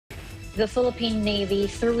The Philippine Navy,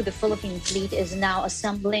 through the Philippine Fleet, is now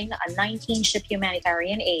assembling a 19-ship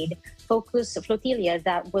humanitarian aid focused flotilla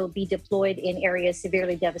that will be deployed in areas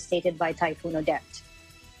severely devastated by Typhoon Odette.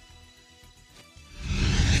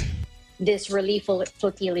 This relief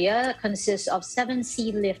flotilla consists of 7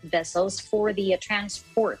 sea lift vessels for the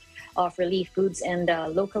transport of relief goods and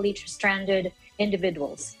locally stranded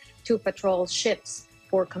individuals, 2 patrol ships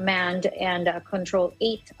for command, and control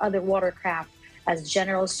 8 other watercraft as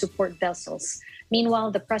general support vessels. Meanwhile,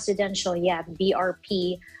 the presidential yacht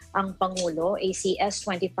BRP Ang Pangulo,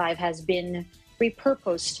 ACS-25, has been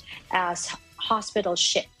repurposed as hospital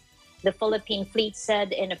ship, the Philippine Fleet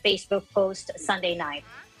said in a Facebook post Sunday night.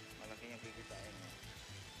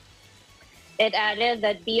 It added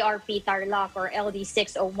that BRP Tarlac or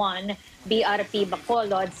LD-601, BRP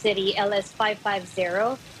Bacolod City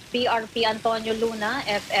LS-550, BRP Antonio Luna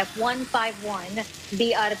FF-151,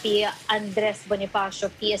 BRP Andres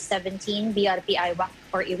Bonifacio PS-17, BRP Iwak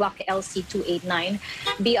or Iwak LC-289,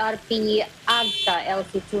 BRP Agta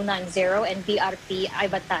LC-290, and BRP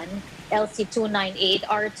Ibatan LC-298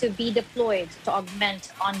 are to be deployed to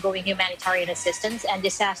augment ongoing humanitarian assistance and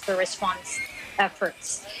disaster response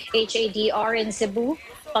efforts. HADR in Cebu,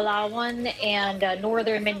 Palawan, and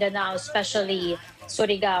northern Mindanao, especially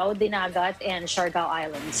Surigao, Dinagat, and Siargao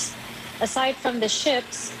Islands. Aside from the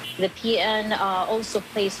ships, the PN also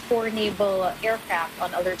placed 4 naval aircraft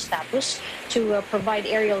on alert status to provide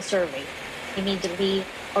aerial survey,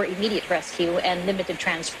 immediate rescue, and limited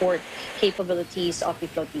transport capabilities of the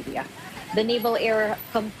flotilla. The naval air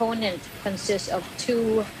component consists of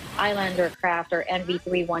 2 Islander craft or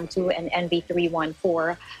NV-312 and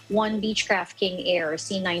NV-314, 1 Beechcraft King Air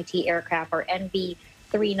C-90 aircraft or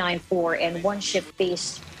NV-394, and 1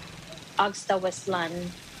 ship-based Agsta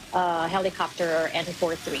Westland helicopter or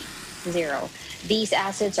N430. These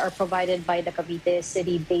assets are provided by the Cavite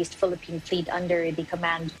City-based Philippine Fleet under the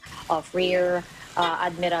command of Rear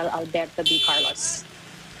Admiral Alberto B. Carlos.